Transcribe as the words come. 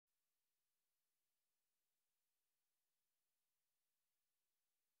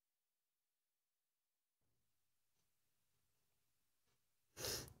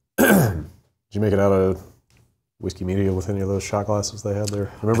Did you make it out of whiskey media with any of those shot glasses they had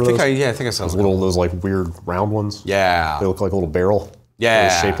there? Remember those? Yeah, I think I saw those like weird round ones. Yeah. They look like a little barrel. Yeah.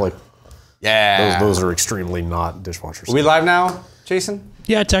 They're shaped like. Yeah. Those are extremely not dishwasher. Are we live now, Jason?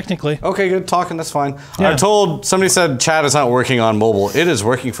 Yeah, technically. Okay, good talking. That's fine. Yeah. I'm told somebody said chat is not working on mobile. It is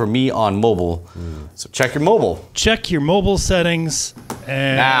working for me on mobile. So check your mobile. Check your mobile settings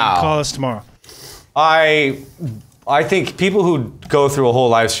and call us tomorrow. I think people who go through a whole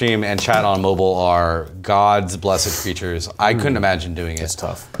live stream and chat on mobile are God's blessed creatures. I couldn't imagine doing it. It's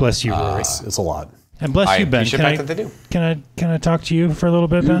tough. Bless you, Rory. It's a lot. And bless you, Ben. Can I talk to you for a little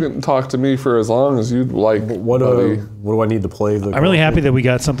bit, Ben? You can talk to me for as long as you'd like. What do I need to play? I'm really happy that we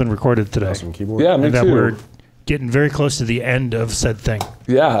got something recorded today. Some keyboard? Yeah, me and that too. we're getting very close to the end of said thing.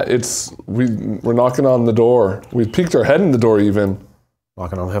 Yeah, we're knocking on the door. We peeked our head in the door even.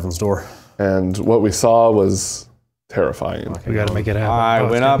 Knocking on heaven's door. And what we saw was terrifying. We got to make it happen. I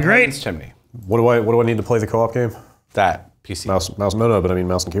went up great chimney. What do I need to play the co-op game? That PC. Mouse. No, but I mean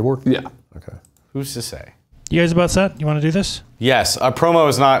mouse and keyboard. Yeah. Okay. Who's to say? You guys about set? You want to do this? Yes. A promo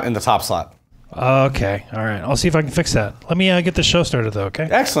is not in the top slot. Okay. All right. I'll see if I can fix that. Let me get the show started, though, okay?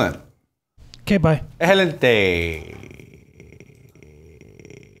 Excellent. Okay, bye. Excelente.